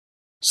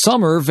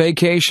Summer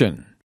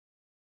vacation.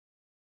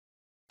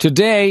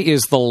 Today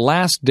is the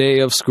last day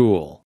of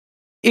school.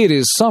 It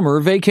is summer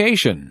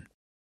vacation.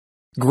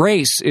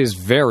 Grace is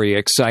very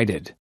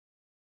excited.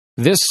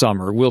 This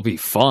summer will be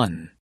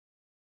fun.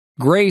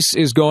 Grace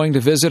is going to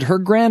visit her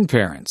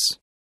grandparents.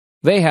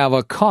 They have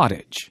a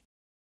cottage.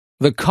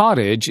 The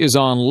cottage is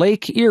on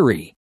Lake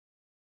Erie.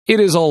 It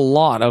is a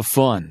lot of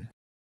fun.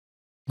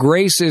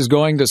 Grace is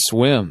going to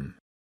swim.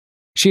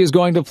 She is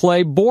going to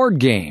play board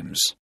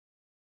games.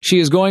 She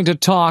is going to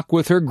talk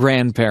with her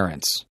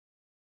grandparents.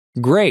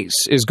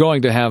 Grace is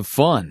going to have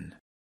fun.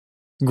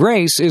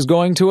 Grace is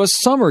going to a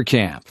summer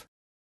camp.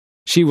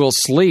 She will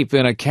sleep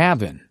in a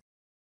cabin.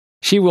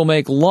 She will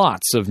make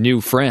lots of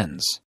new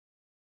friends.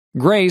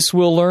 Grace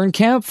will learn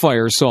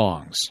campfire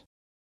songs.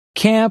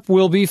 Camp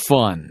will be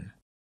fun.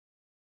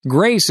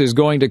 Grace is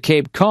going to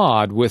Cape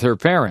Cod with her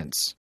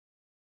parents.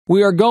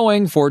 We are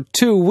going for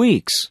 2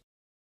 weeks.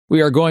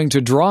 We are going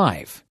to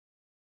drive.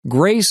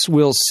 Grace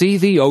will see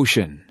the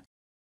ocean.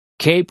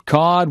 Cape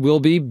Cod will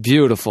be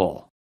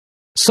beautiful.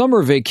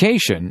 Summer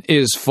vacation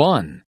is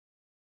fun.